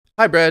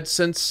Hi, Brad.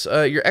 Since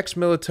your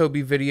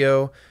ex-Militobi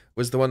video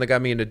was the one that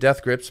got me into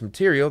Death Grips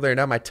material, they're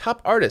now my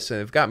top artists and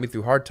have got me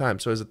through hard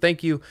times. So as a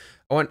thank you,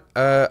 I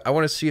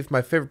want to see if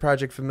my favorite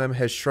project from them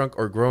has shrunk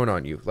or grown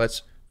on you.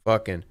 Let's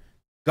fucking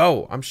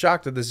go. I'm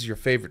shocked that this is your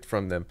favorite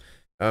from them.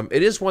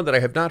 It is one that I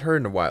have not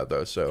heard in a while,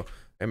 though, so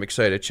I'm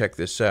excited to check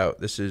this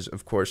out. This is,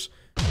 of course,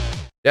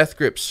 Death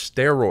Grips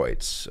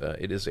Steroids.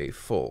 It is a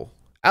full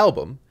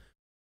album,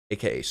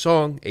 aka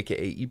song,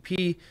 aka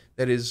EP,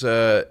 that is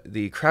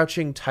the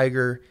Crouching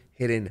Tiger,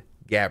 Hidden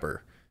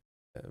Gabber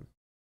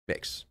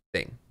mix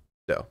thing.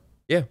 So,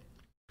 yeah.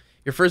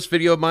 Your first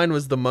video of mine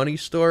was The Money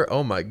Store.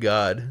 Oh my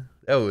god.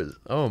 That was,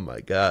 oh my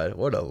god.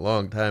 What a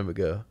long time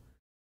ago.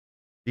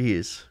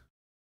 Jeez.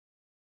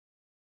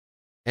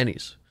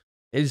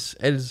 There's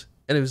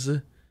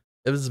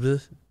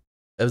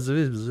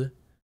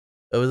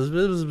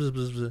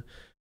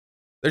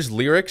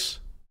lyrics?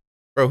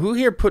 Bro, who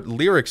here put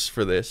lyrics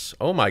for this?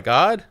 Oh my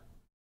god.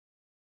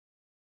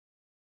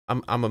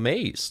 I'm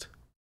amazed.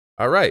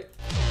 All right.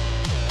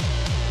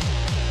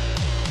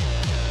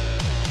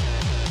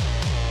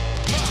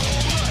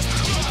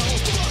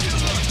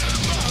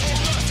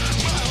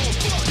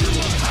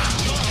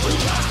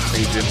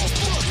 Region.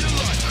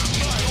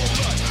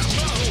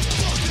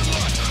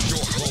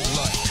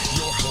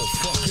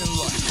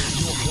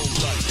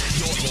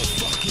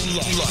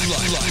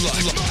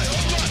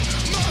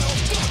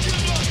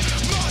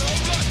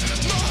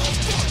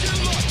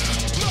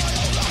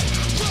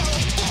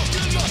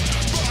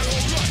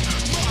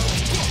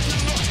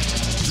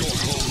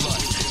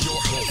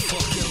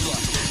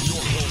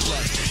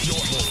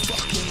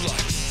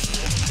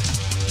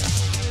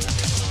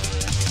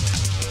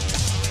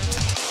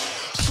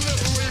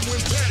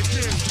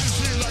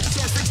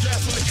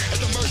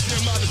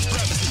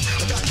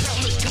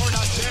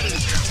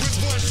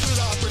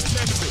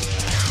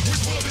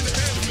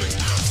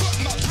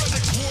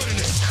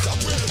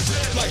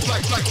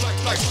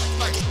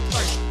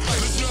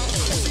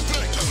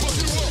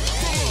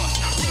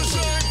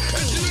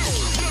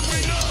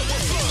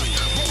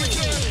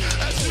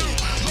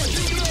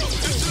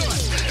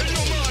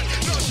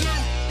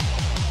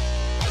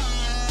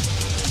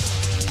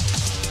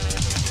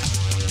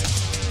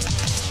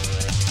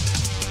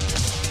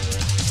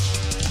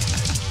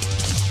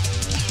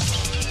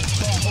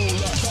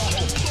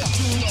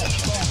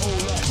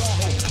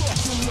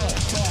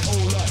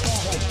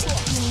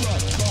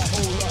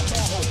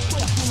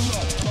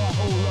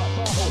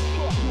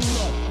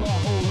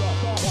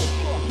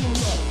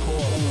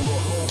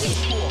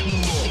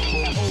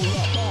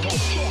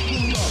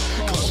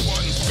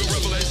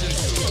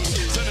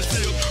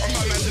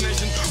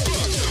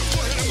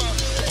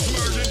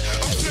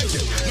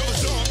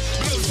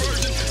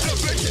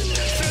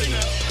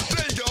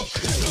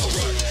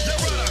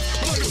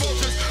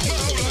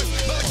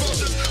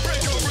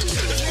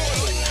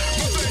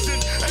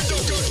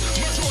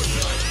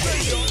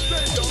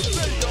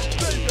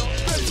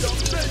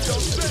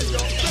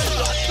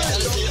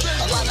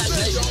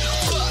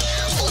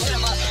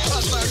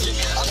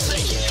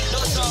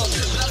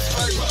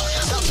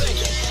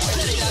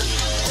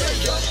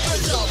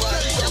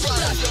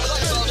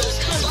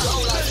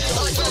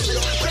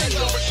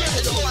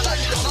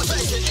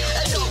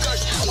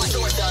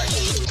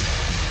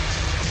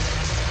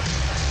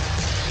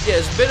 Yeah,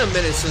 it's been a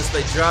minute since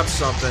they dropped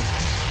something.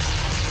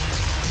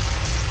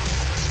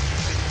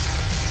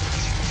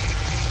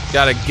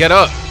 Gotta get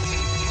up.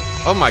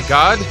 Oh my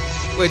god.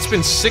 Wait, it's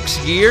been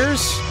 6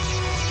 years?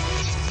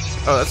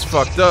 Oh, that's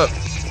fucked up.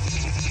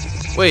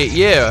 Wait,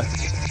 yeah.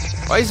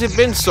 Why has it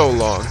been so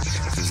long?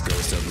 This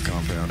ghost of a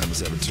compound, I'm a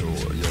saboteur.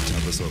 Your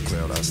temper so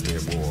cloud, I stay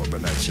at war.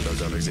 But that shit I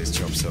don't exist,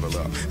 chump settle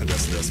up. And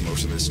that's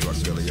motionless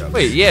struck belly up.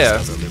 Wait,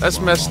 yeah. That's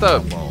messed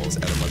up.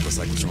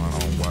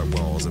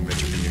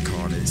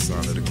 Son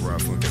of the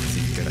ground, funk and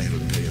feet, gotta hit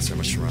the pants, I'm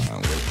a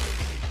shrine.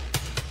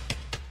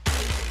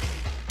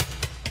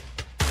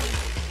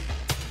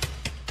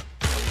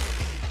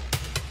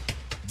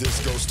 This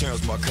ghost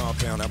town's my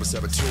compound, I'm a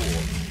saboteur.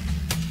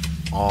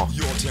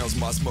 Your town's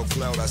my smoke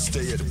cloud, I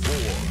stay at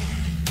war.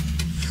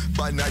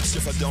 By night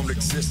shift, I don't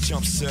exist,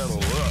 chump settle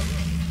up.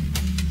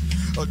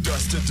 A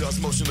dust to dust,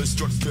 motionless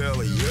struck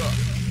belly up.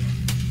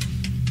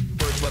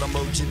 Birds what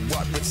emoji,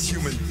 what with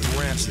human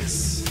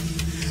branches.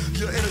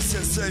 Your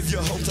innocent savior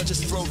hopes I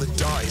just throw the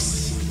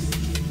dice.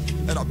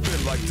 And I've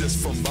been like this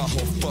for my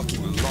whole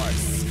fucking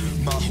life.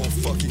 My whole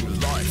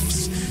fucking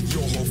life.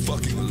 Your whole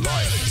fucking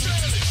life.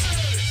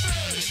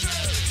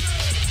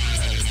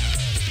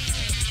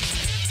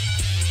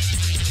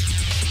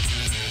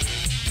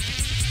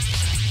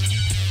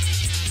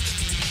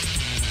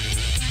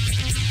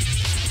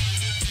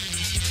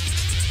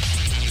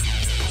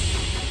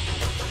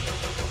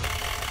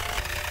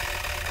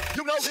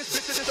 You know this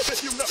bitch is a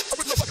bitch, you know. I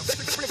would love like a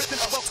bitch, bring a bitch in,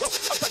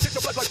 I'm touching the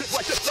blood like this,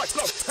 like this, like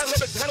flow. Handle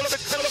a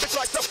bitch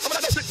like so. I'm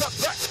gonna know bitch not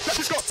black. That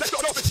you go, that's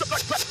all over,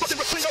 like black. Fucking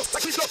with Klingos,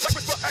 like he's no black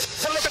with black.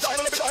 Handle a bitch like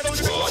that.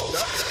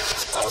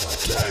 I'm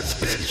that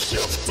bitch,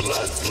 your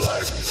blood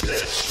like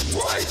bitch.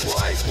 Right.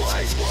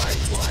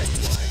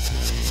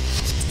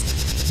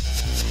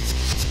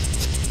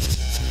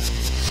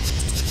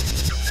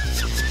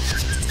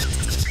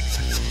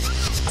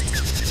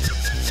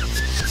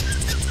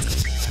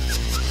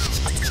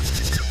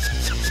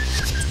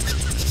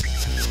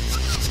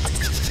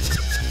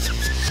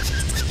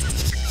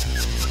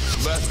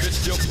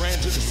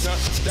 to the sun.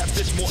 That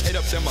bitch more ate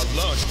up than my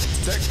lunch.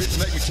 That bitch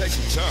make me take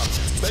some time.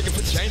 Begging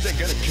for change ain't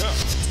gonna come.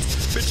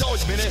 Bitch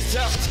always been ass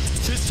out.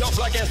 Bitch talk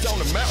like ass on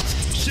the mouth.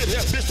 Shit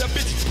here, bitch, that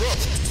bitch is broke.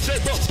 Say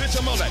broke, bitch,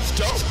 I'm on that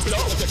dope.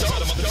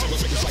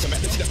 Like a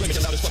man, see that flame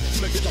get loud as fuck.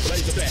 You like bitch, I'll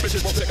blaze a bag.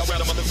 Bitches won't take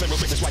around a mother flame,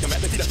 witness like a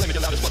man. See that flame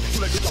get loud as fuck. You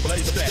like bitch, I'll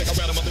blaze a bag. Take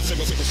around a mother flame,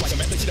 witness like a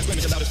man. See that flame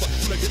get loud as fuck.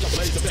 You like bitch, I'll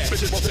blaze a bag.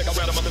 Bitches won't take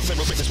around a mother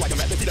flame, witness like a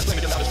man. See that flame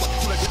get loud as fuck.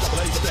 You like bitch, I'll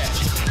blaze a bag.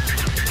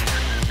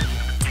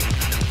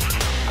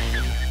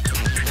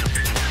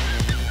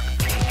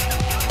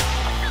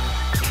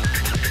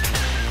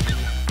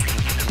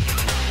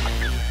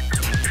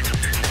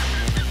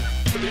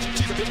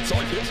 She's a bitch,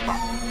 sorry, bitch.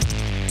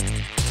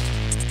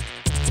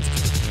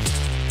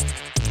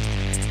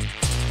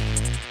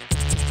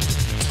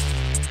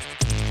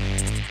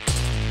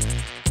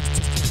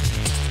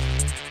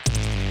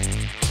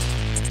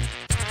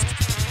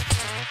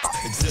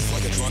 Exist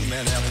like a drunk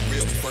man at the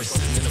wheel. First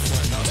sitting in the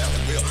front, now at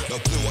the wheel. No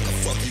clue I can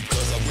fuck you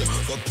cause I will.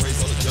 Fuck praise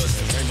all the judges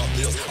to pay my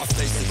bills. I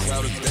face the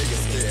crowd of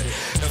Vegas dead.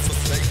 And for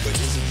fake, but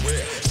is it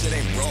rare? Shit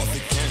ain't raw if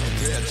it can't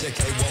compare.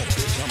 JK won't,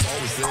 bitch, I'm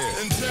always there.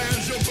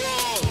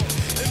 Intangible.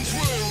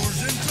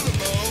 Intrusion to the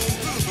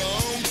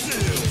bone,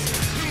 chills.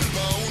 Human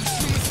bones,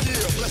 human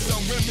skill. Bless on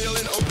windmill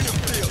and opium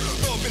field.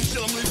 Rope and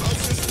chill, I'm leave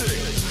oats and stick.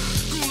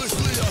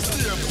 Ghoulishly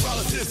austere,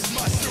 paralysis is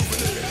my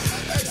souvenir.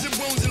 Exit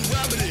wounds and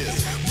rabbit ears.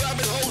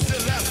 Rabbit holes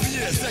that last for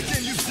years.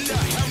 Second you see, I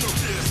have no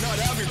fears.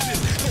 Not having this,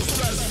 no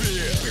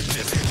stratosphere.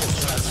 No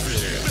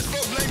stratosphere.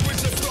 Bespoke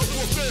language of folk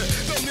warfare.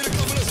 Don't need a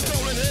cover of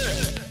stolen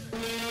hair.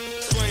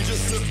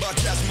 Strangers slip by,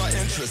 catch my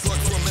interest.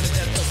 Look for a minute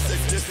at a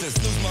safe distance.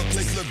 Lose my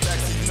place, look back,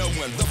 see no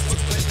one. The fuck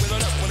wait, when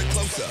on that, when it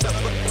closer. The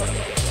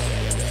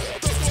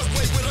fuck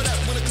wait, when on that,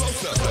 when it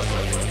closer.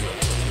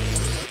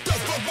 The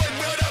fuck wait,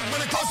 when on that,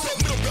 when it closer.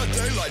 Middle got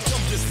daylight,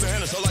 some just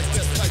vanish. I like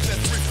that type, that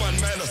free fun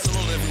manner. Still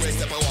on every way,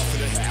 step off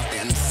and it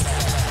happens.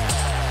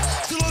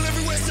 Still on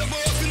every way, step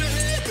off and it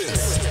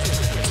happens.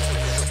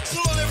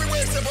 Still on every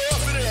way, step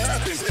off and it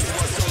happens. If it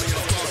was solely in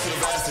a false to the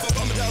vast. If I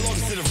bum it down long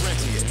instead of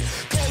renting it.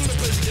 Calling the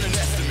place to get an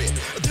estimate.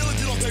 A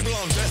diligent on paper,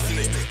 I'll invest in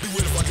it. Be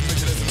weird if I can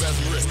mention it as a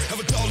mesmerist. Have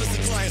a tall list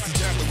of clients to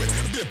tamper with.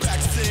 Be a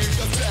backstage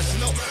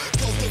professional.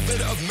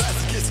 Cultivator of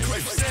masochists.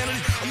 Crave for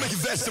sanity. I'm making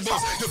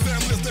vegetables. Your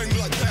family will thank me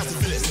like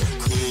pacifists.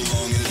 Cool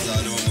long as I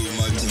don't move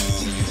my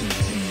tongue.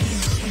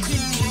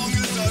 Cool long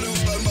as I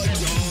don't bite my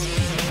tongue.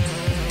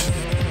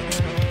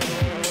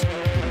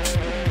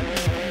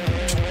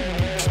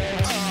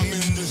 I'm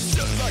in this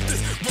shit like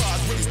this.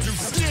 Rise with me through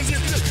skin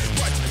and this.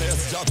 Right to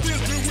passage, I've been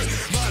through it.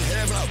 Mind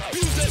having, I'll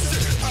abuse that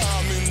shit.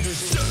 I'm in this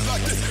shit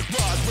like this.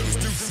 Rise with me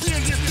through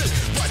skin and this.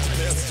 Right to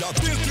passage, I've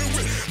been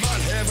through it.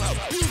 Mind having, I'll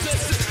abuse that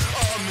shit.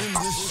 I'm in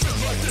this shit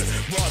like this.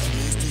 Rise with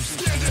me through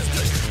skin and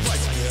this.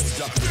 Right to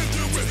passage, I've been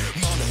through it.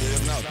 Mind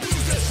having, I'll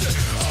abuse that shit.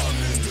 I'm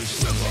in this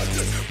shit like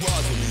this.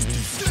 Rise with me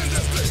through skin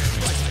and this.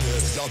 Right to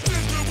passage, I've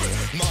been through it.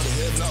 Mind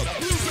having, I'll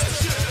abuse that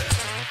shit.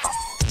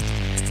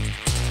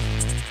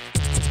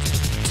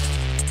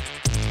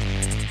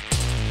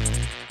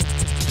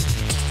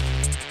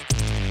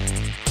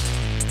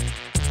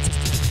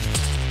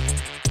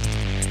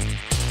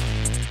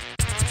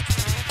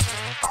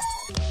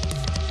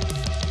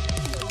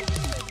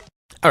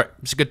 All right,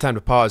 it's a good time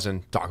to pause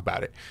and talk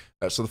about it.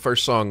 So the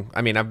first song,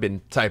 I mean, I've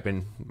been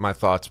typing my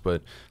thoughts,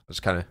 but let's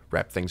kind of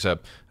wrap things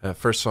up.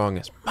 First song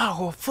is My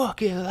Whole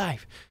Fucking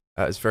Life.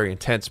 It's very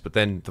intense, but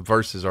then the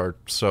verses are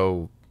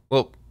so,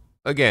 well,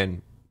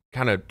 again,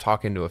 kind of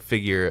talking to a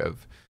figure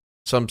of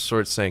some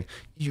sort, saying,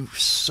 you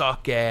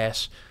suck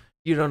ass,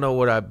 you don't know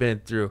what I've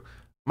been through,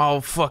 my whole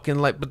fucking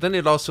life. But then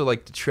it also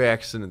like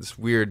detracts into this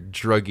weird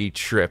druggy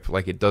trip,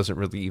 like it doesn't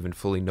really even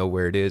fully know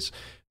where it is.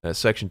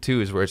 Section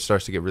 2 is where it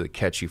starts to get really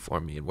catchy for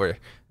me, and where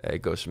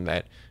it goes from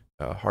that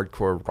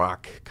hardcore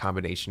rock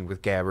combination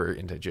with gabber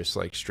into just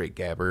like straight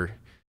gabber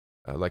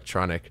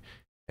electronic,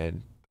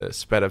 and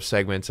sped up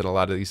segments and a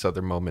lot of these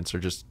other moments are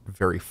just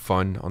very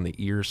fun on the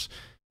ears.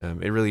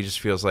 It really just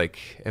feels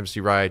like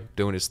MC Ride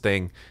doing his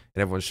thing,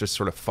 and everyone's just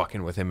sort of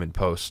fucking with him in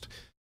post.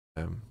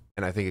 And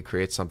I think it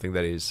creates something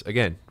that is,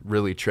 again,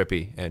 really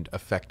trippy and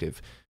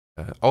effective.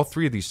 All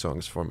three of these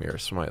songs for me are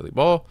Smiley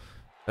Ball.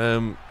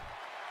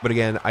 But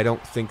again, I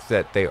don't think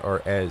that they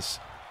are as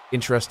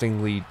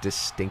interestingly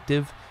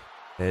distinctive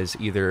as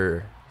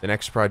either the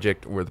next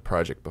project or the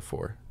project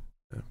before.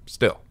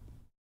 Still,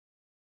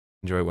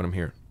 enjoy what I'm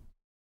hearing.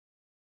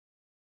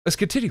 Let's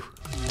continue.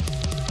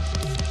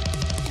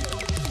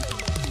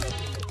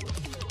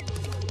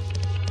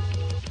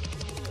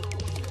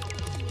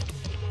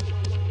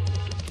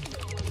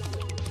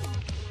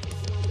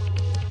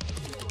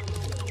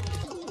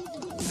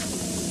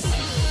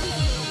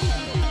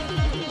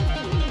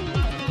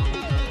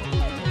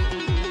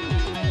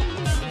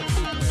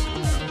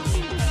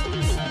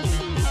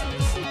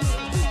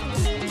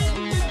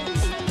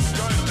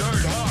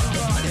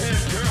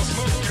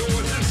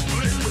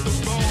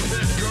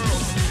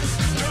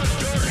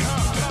 Dirt,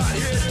 hot, hot,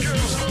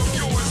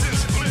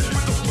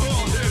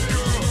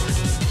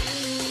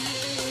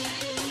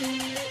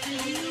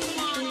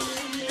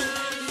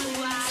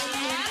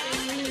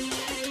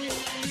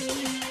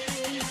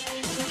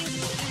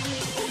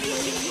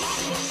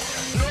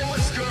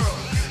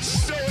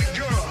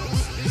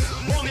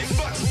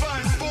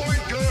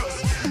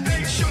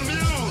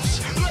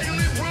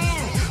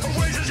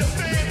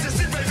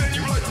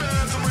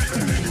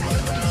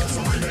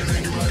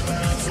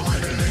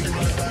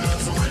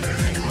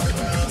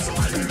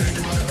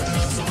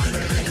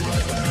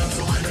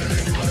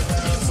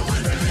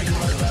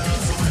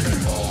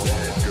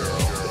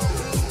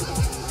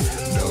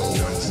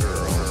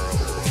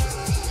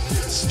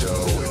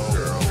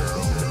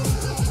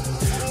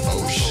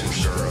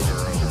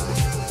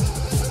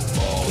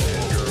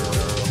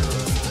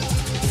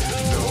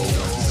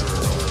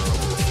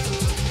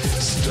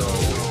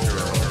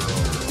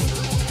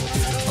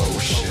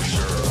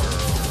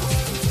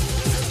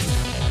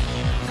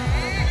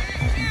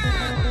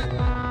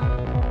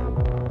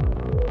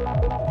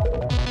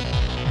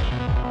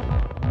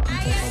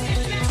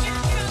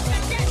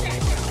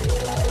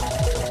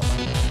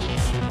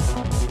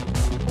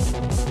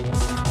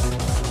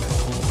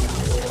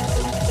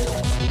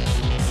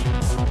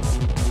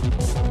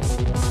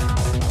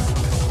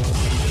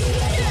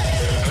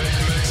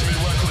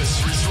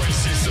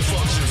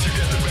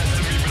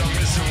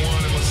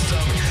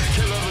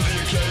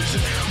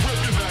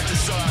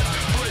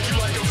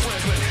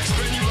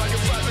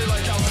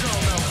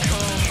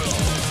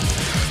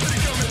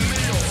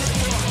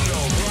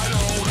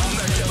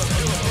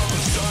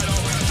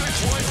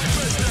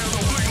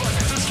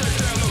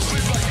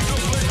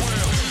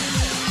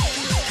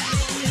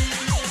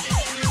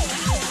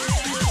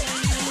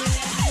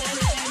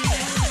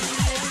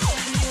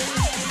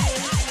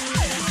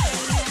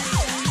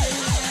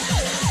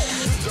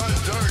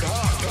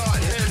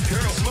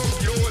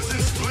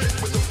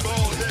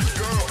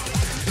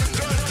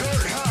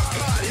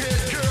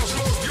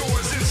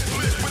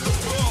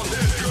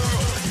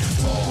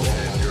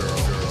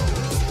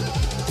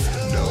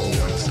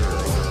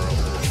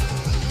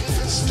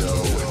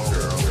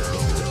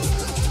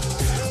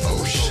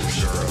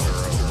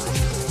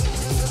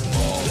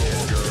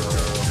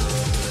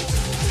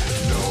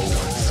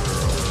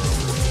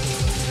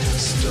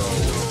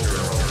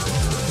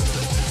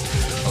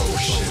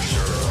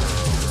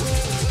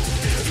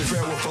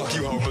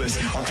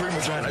 On three,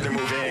 we're trying to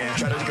move in.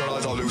 Try to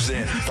colors all loose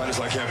in. Fighters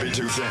like can't be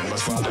too thin.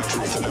 Let's find the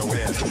truth and no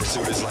end. To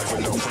pursue this life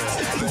with no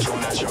friends. Venture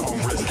on at your own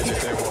risk. If you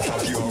fail, we'll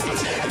fuck you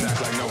hopeless. And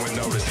act like no one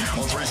noticed.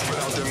 On three, spread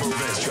out their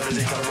movements. Try to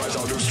decolorize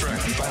all new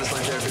strength. Fighters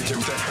like can't be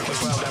too thin.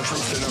 Let's find that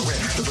truth to no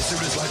end. To pursue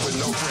this life with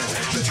no friends.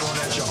 Venture on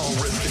at your own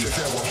risk. If you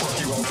fail, we'll fuck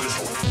you hopeless.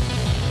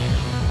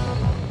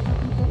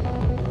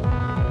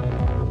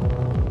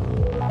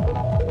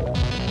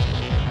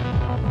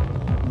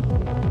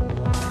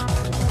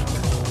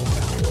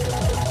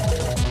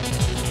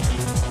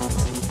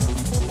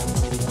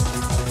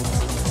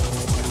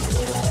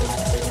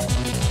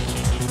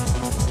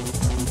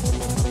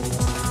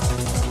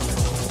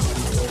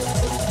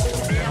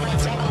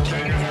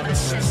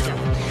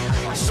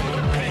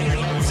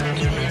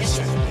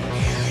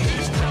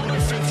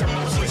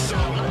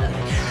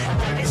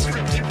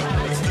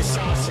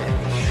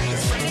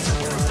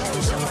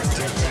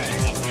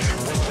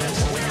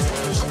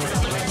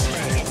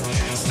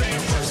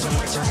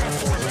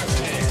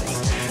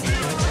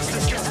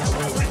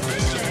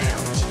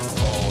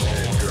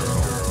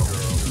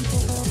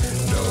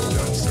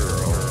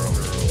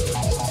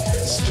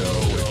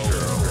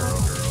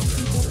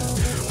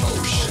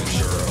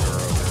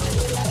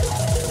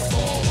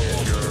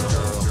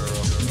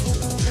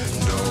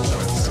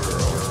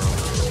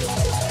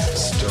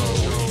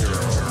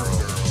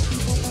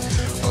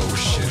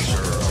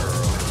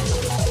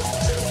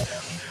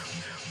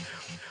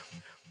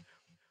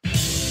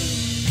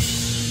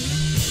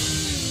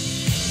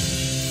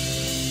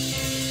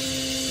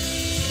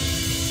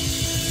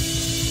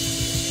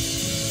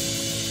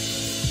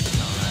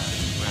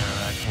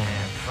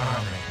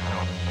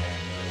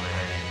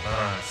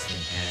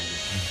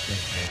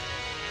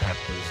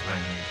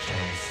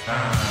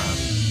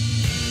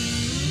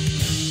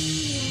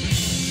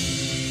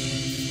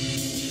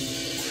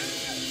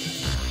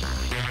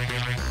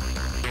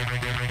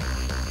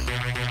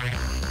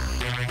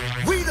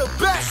 We the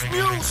best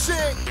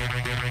music.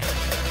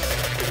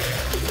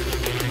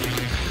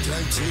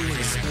 Time two in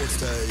the sports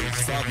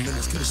days. 5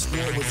 minutes, could've swore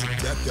it was a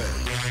decade.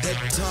 That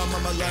time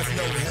of my life,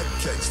 no head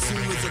case.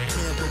 Soon as I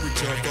can, but we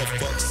jump for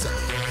fuck's sake.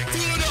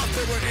 Fill it up,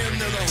 but we're in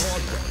the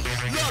hard way.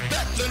 Love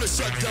back, let it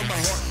shut down my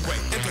heart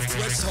rate. At the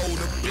threshold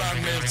of blind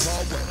man's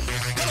hallway.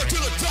 Hello to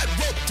the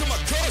tightrope to my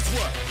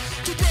causeway.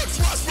 Two birds,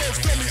 crossroads,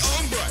 call me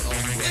hombre.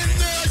 In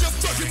there, you're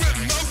fucking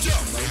with mojo.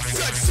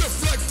 Sex shift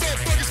like four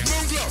burgers,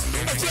 moon glow.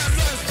 A flat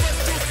lines, but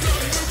two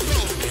blood, new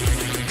flow.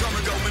 Come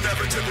and go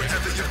whenever, to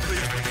wherever you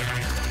please.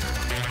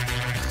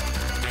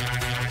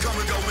 Come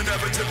and go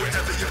whenever, to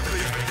wherever you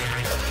please.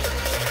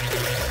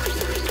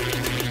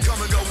 Come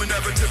and go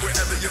whenever, to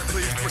wherever you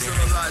please.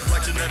 Personalized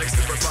like genetics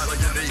to provide all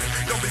you need.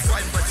 Don't be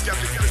frightened by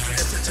skeptics, listen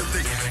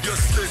essentially. You're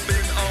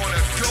sleeping on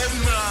a gold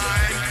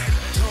mine.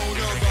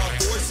 Tone of our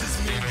voices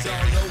means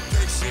our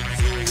locations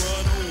will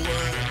run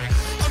away.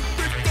 I'm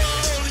big for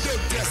all your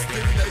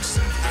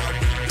destinations, how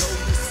we know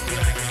this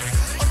way.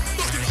 I'm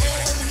fucking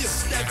on your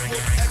stack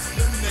with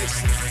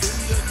explanations in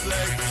the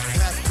play.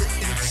 Past the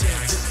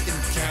enchanted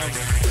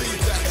encounter.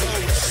 Leave that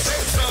hoe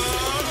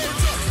showtime.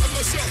 Hold up, I'm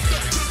a shot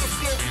back to the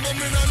floor.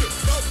 Moment I knew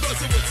my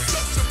buzzer was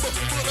such a book.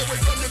 Pull away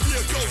from the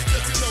vehicles,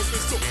 getting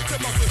open so. Get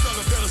my face on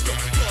the pedestal,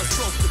 plus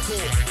stroke the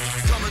core.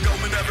 Come and go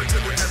whenever, to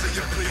wherever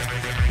you please.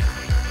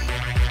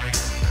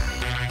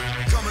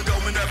 Come and go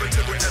whenever,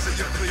 to wherever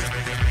you please.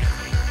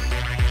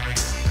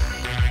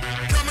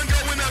 Come and go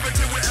whenever,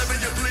 to wherever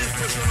you please.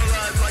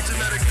 Personalized like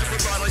genetics to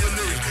provide all your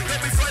needs.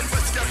 Don't be frightened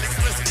by skeptics,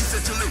 listen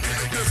essentially.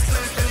 You're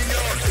sleeping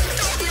on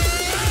gold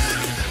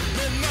mine.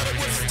 No matter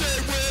what, stay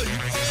where you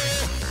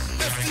are.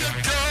 If you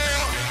go,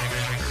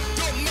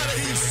 don't matter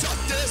who you shot,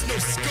 there's no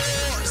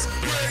scars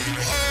where you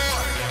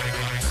are.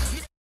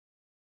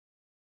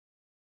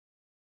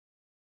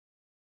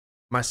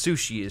 My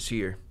sushi is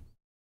here.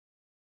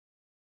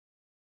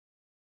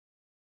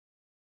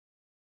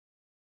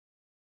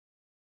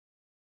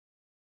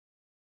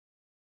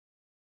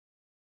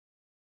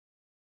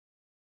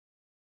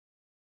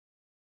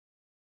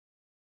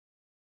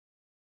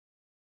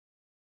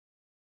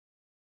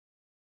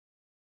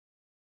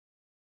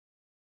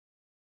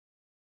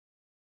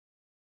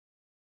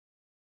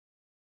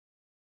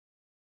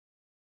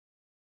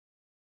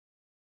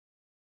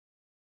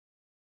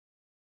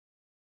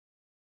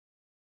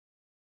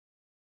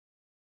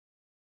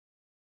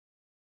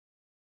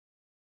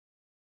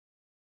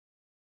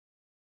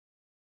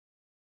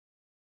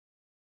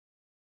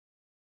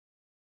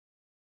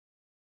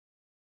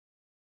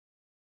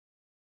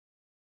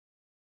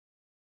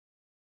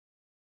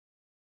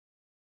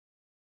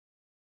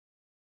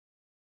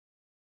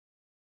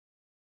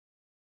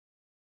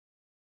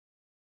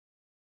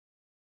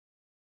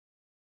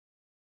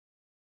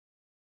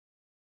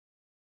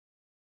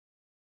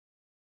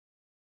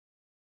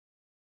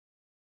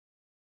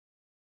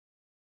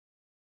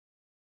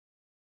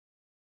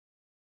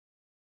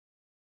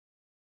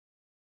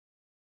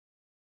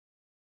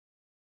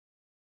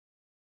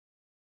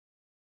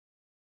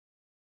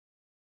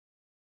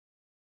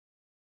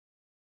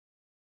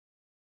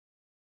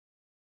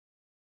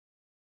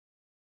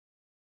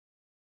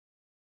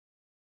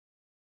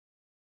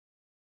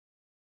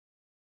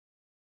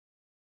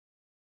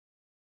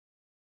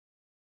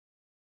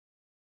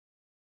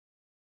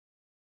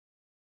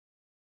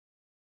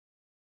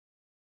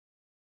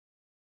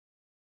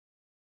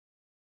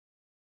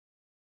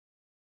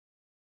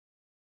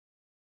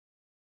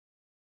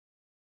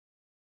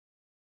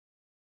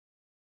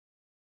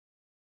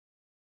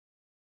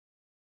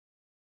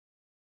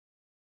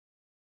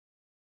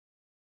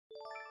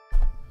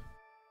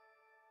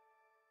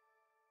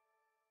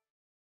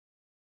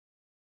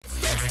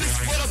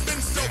 but I've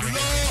been so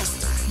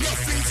lost.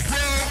 Nothing's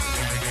wrong.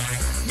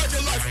 Make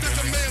your life as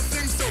a man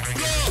seems so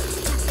blurred.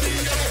 To be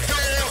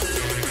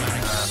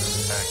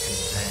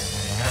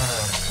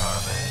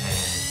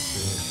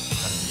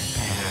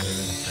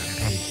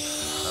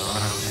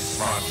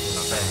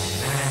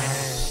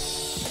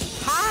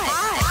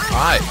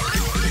Hi.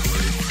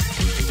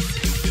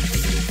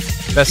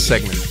 Best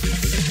segment.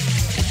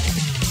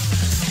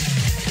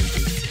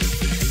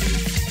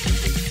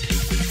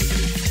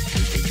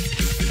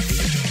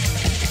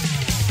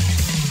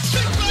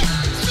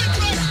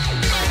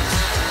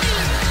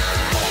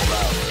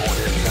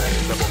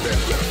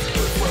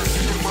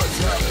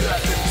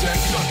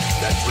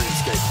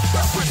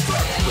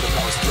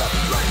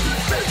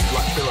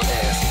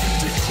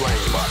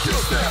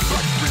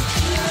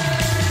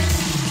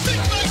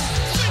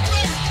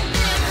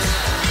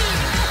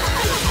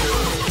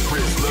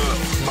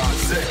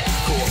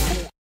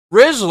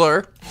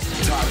 Rizzler?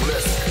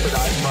 timeless, but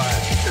I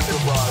mind if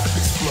it was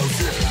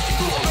explosive.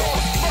 Who are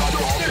lost, my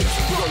darkness,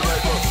 who are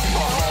labor,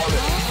 my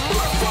harlot, who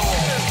are fall,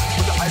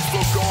 with the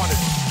iceberg on it.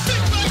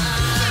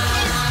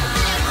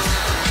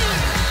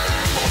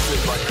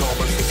 Pulses like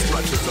commas and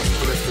stretches us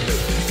blissfully.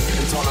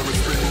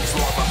 Intolerance removes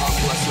lava, high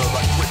pressure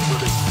like quick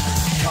release.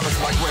 Colors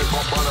like rain,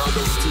 my butter,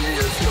 those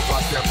tears. Feel my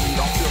step, feet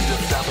off them,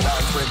 just stab it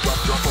out, drink up,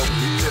 drop over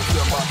here,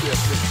 feel my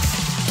business.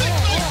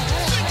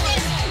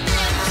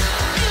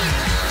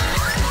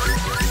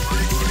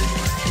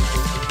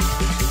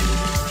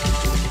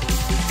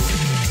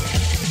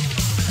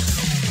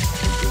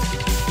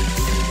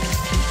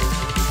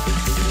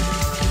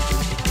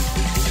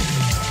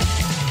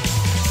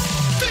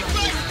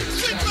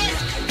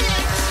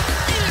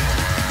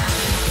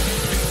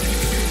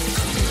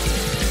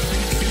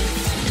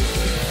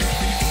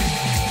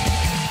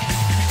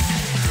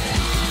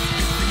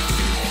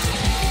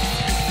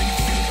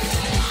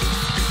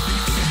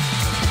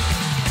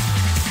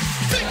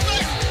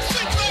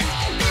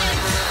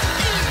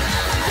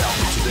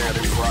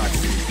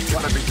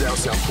 Gotta be down,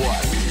 sound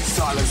quiet.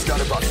 Silence got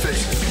about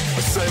fiction.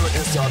 A sailor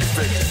inside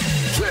fiction.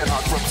 Can't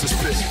hide from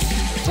suspicion.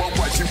 Won't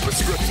write you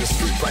prescription.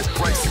 Street life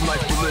breaks you like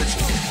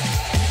religion.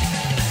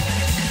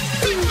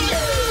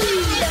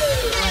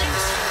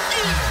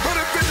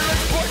 Hundred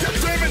vigilance, boy, your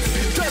demons.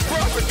 Can't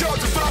profit, God,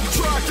 if I'm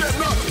trying, get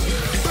nothing.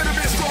 Better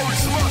be a story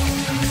smart.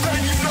 Then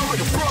you know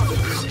it, brother.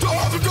 The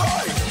odds are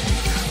dying.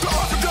 The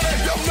odds are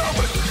dying, I'm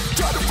numbered.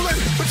 Try to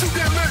blink, but you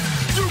get lit.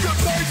 You get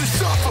paid to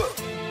suffer.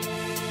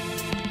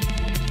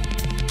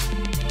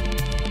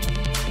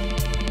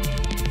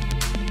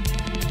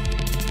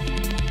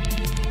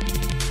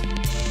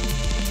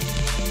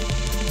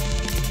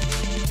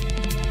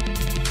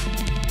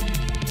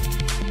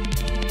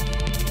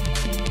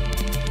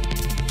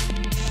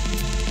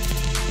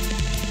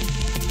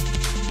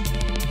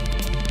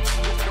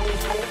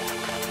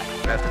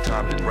 At the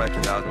time, didn't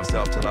recognize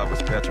myself till I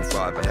was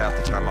petrified. But half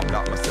the time, I'm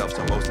not myself,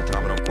 so most of the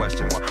time, I don't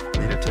question why.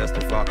 Me to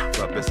testify,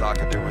 but best I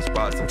can do is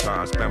spot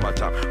sometimes. Spend my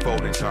time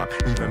folding time,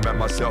 even met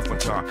myself one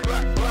time.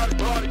 Black body,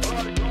 body,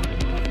 body, body.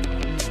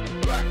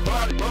 Black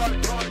body, body,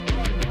 body,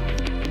 body.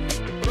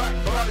 Black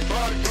body,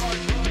 body, body, body.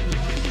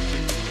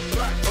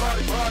 Black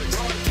body, body,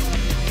 body.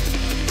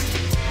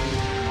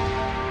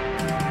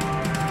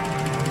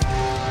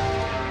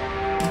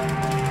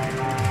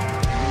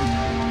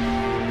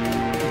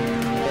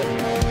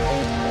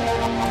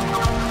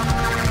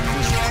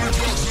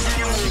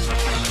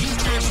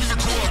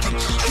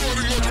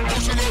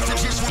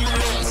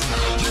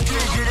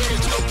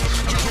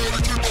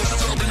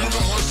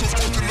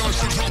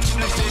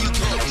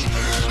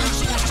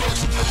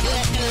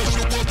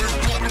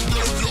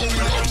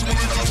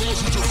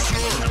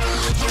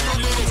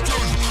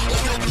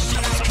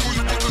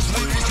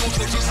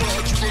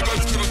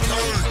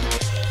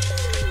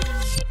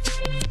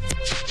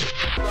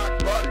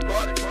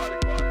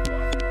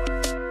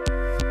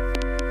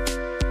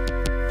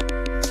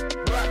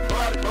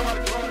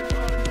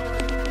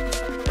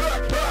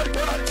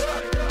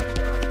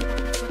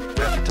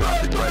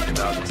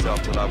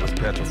 Till I was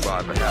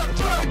petrified, but half the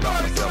time I'm not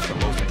myself, so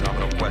most of the time I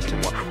don't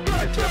question what we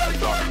can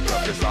testify.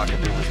 But best I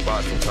can do is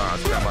spot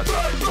sometimes, spend my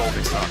time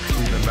folding time,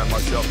 even met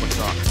myself one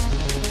time.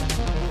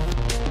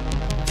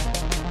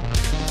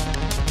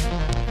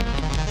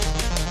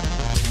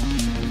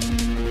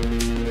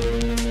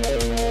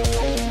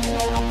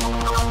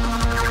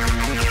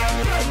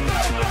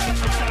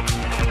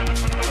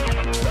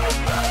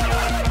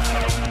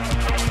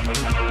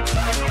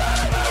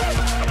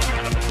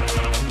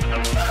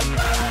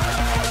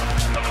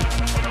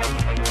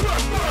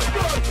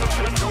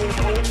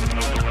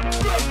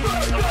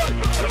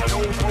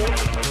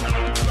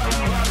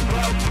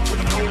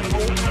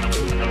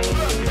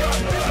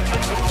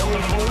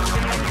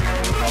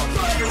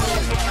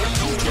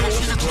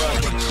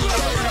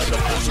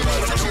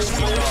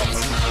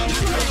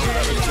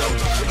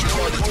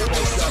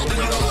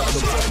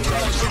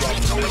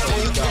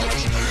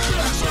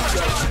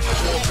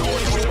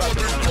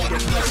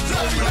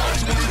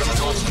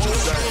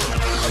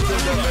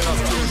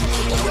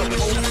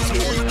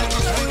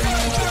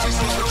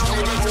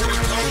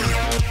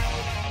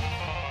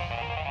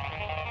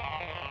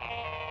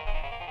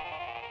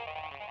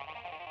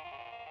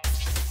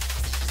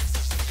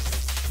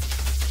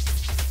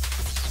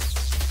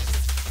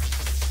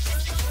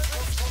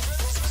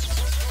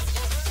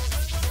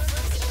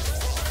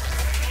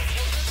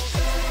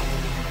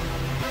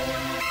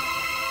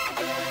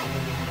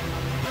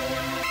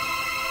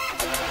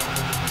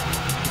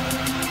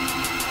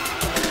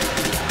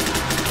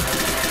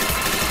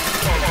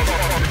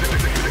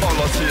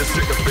 you're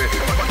sick of it.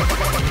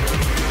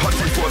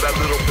 Hungry for that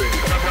little bit.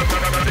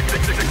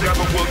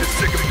 Never will get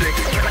sick of it.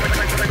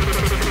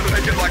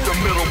 Make it like the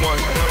middle one.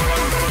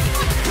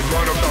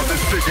 Learn about this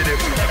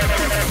figurative.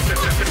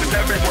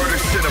 Every word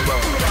is cinema.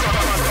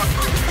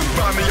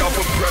 Find me off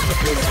a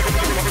precipice.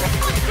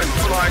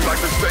 Flying like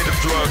the state of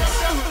drugs.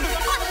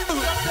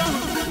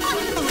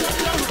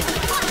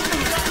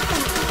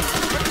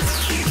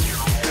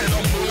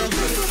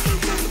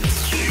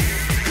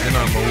 And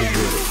I'm over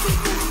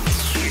it.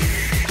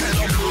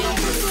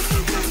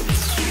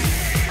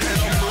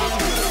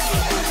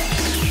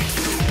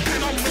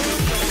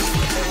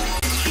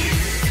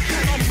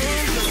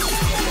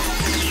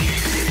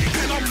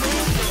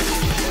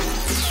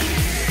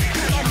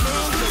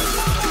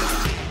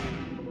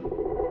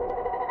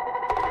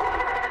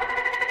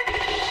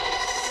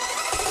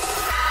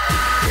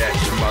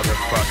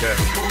 Motherfucker,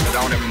 get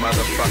on it,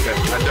 motherfucker,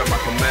 under my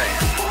command.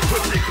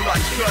 Pussy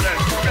clutch, shudder,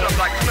 fill up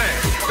like man.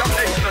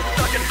 Domination of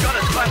sucking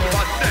gunners, climb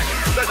about sex.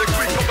 There's a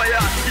Greek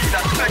Kobayashi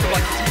that smack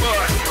like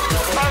mud.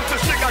 I'm so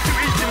shit got too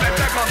easy, man,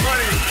 back my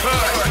money.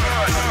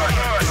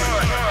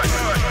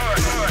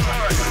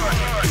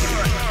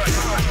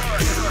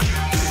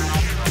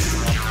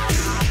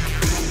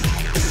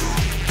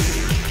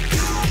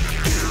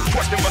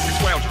 Question must be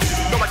scrounging.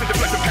 No license to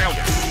flex and pound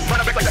it.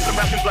 Run back like that's the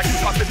mountains, like you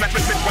talk this match,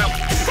 bitch, round.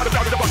 But the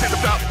thousands of bucks in the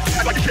south.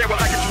 Act like you care, well,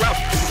 I get you out.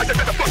 I said,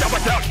 get the fuck out my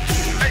couch.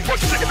 Ain't one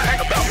shit to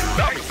hang about.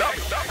 All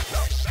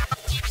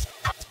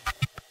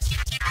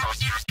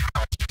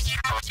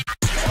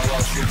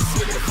I get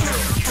sick of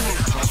it.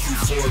 I see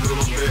for a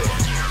little bit.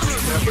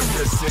 Never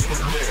get sick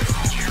of it.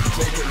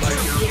 Take it like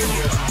a little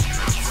bit.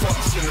 Fuck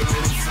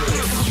cinnamon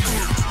friends.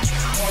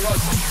 All I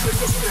see sick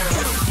of it.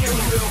 A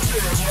little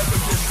bit.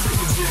 Never get sick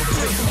of it.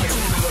 Take it like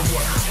a little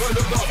one. Learn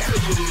about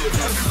figurative.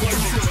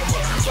 Everyone cinema.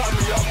 Find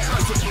me all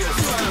kinds of this.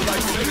 Flying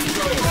like city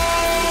drugs.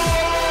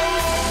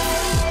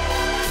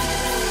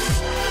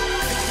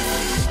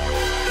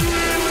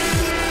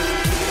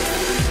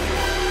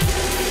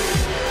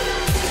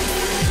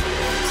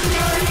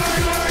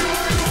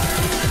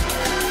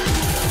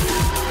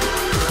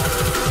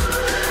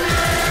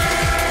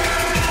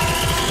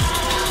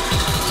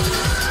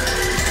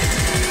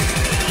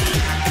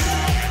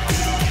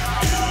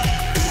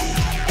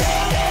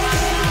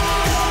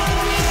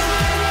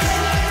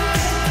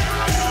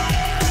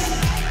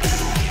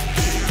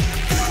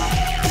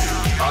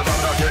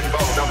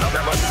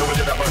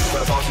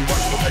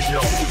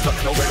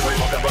 No way to wait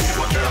on that run,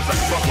 what girls like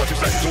fuck what you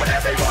say. You ain't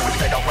have a run, but you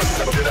take out first,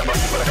 never did that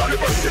much. But I got it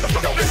first, get the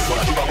fuck out this when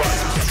I do my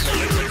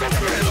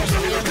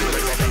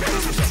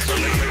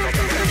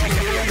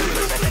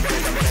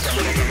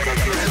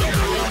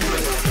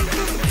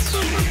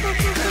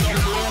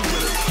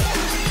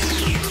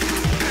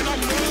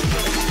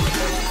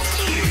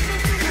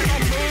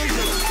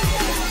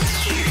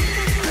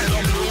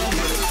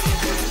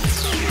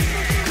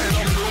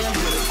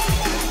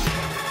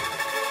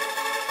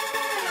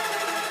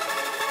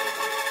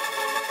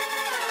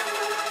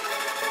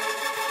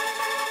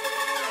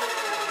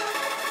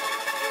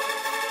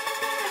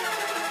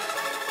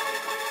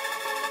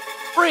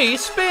Free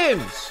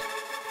spins!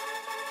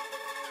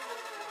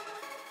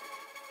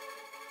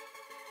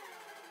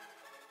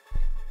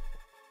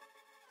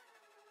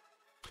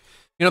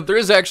 You know, there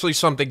is actually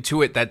something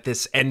to it that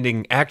this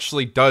ending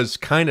actually does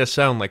kind of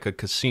sound like a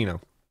casino.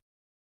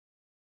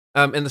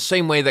 In the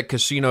same way that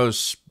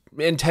casinos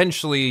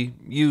intentionally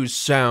use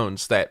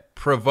sounds that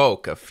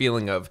provoke a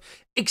feeling of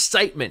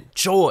excitement,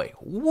 joy,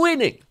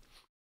 winning.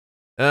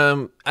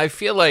 I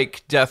feel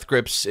like Death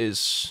Grips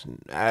is,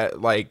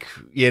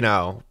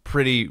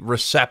 pretty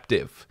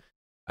receptive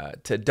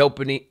to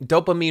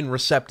dopamine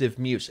receptive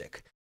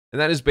music. And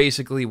that is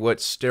basically what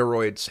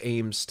Steroids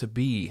aims to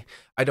be.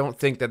 I don't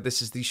think that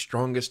this is the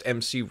strongest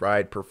MC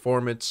Ride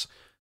performance.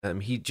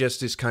 He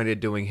just is kind of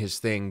doing his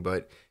thing,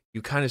 but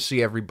you kind of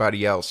see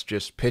everybody else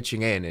just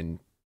pitching in and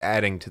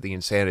adding to the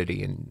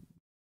insanity and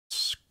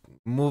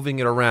moving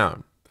it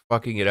around,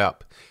 fucking it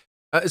up.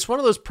 It's one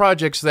of those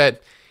projects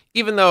that,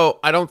 even though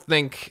I don't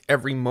think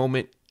every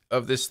moment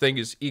of this thing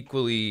is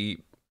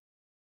equally,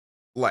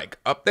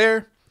 up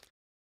there,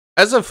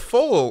 as a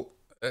full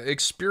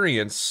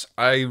experience,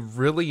 I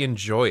really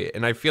enjoy it.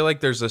 And I feel like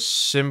there's a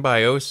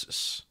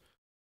symbiosis.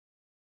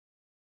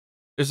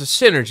 There's a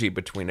synergy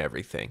between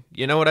everything.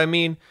 You know what I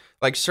mean?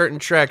 Like, certain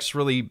tracks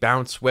really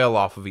bounce well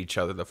off of each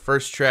other. The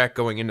first track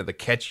going into the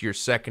catchier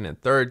second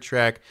and third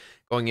track,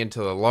 going into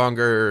the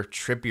longer,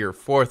 trippier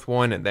fourth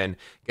one, and then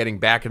getting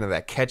back into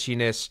that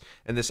catchiness.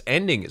 And this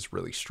ending is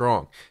really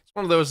strong. It's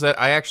one of those that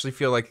I actually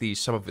feel like the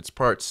sum of its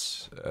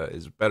parts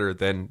is better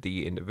than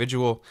the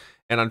individual.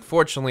 And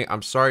unfortunately,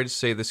 I'm sorry to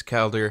say this,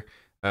 Calder,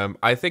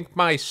 I think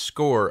my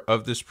score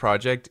of this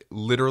project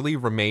literally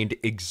remained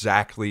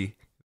exactly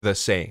the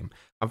same.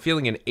 I'm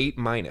feeling an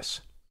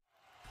 8-.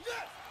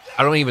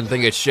 I don't even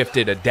think it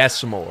shifted a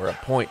decimal or a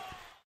point.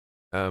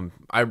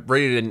 I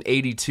rated an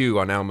 82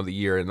 on Album of the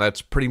Year, and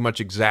that's pretty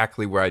much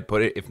exactly where I'd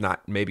put it, if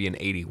not maybe an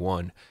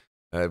 81.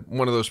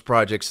 One of those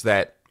projects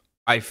that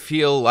I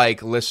feel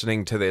like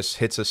listening to this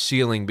hits a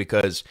ceiling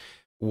because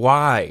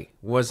Why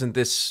wasn't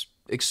this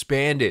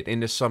expanded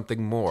into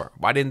something more?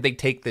 Why didn't they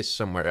take this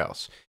somewhere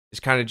else? It's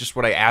kind of just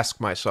what I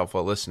ask myself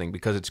while listening,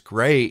 because it's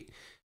great,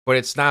 but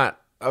it's not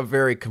a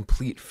very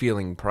complete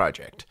feeling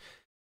project.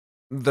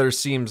 There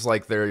seems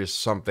like there is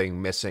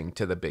something missing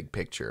to the big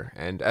picture,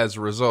 and as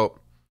a result,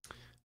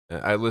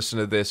 I listen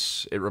to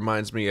this. It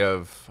reminds me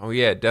of, oh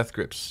yeah, Death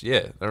Grips.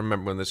 Yeah, I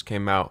remember when this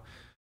came out.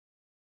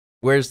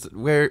 Where's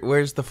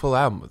the full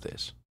album of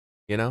this?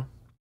 You know,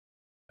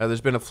 there's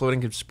been a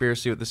floating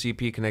conspiracy with the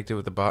CP connected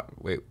with the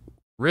bot. Wait,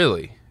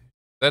 really?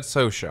 That's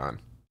so Sean.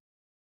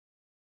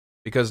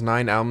 Because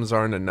 9 albums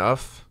aren't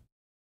enough.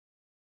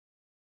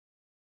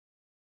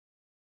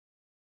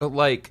 But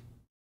like,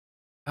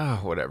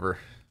 whatever.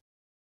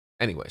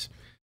 Anyways,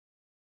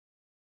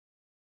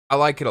 I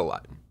like it a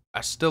lot.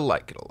 I still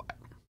like it a lot.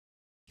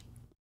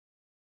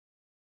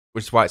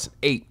 Which is why it's an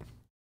 8.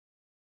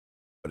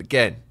 But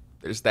again,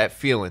 there's that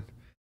feeling.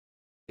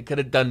 They could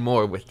have done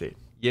more with it,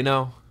 you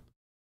know?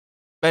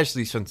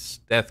 Especially since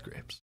Death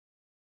Grips.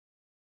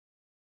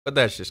 But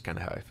that's just kind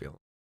of how I feel.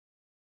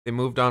 They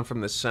moved on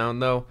from this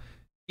sound, though.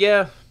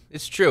 Yeah,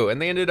 it's true.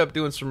 And they ended up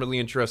doing some really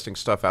interesting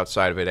stuff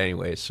outside of it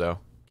anyway, so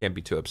can't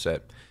be too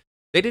upset.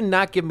 They did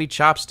not give me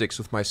chopsticks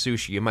with my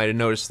sushi. You might have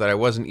noticed that I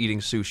wasn't eating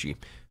sushi.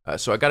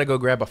 So I gotta go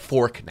grab a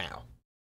fork now.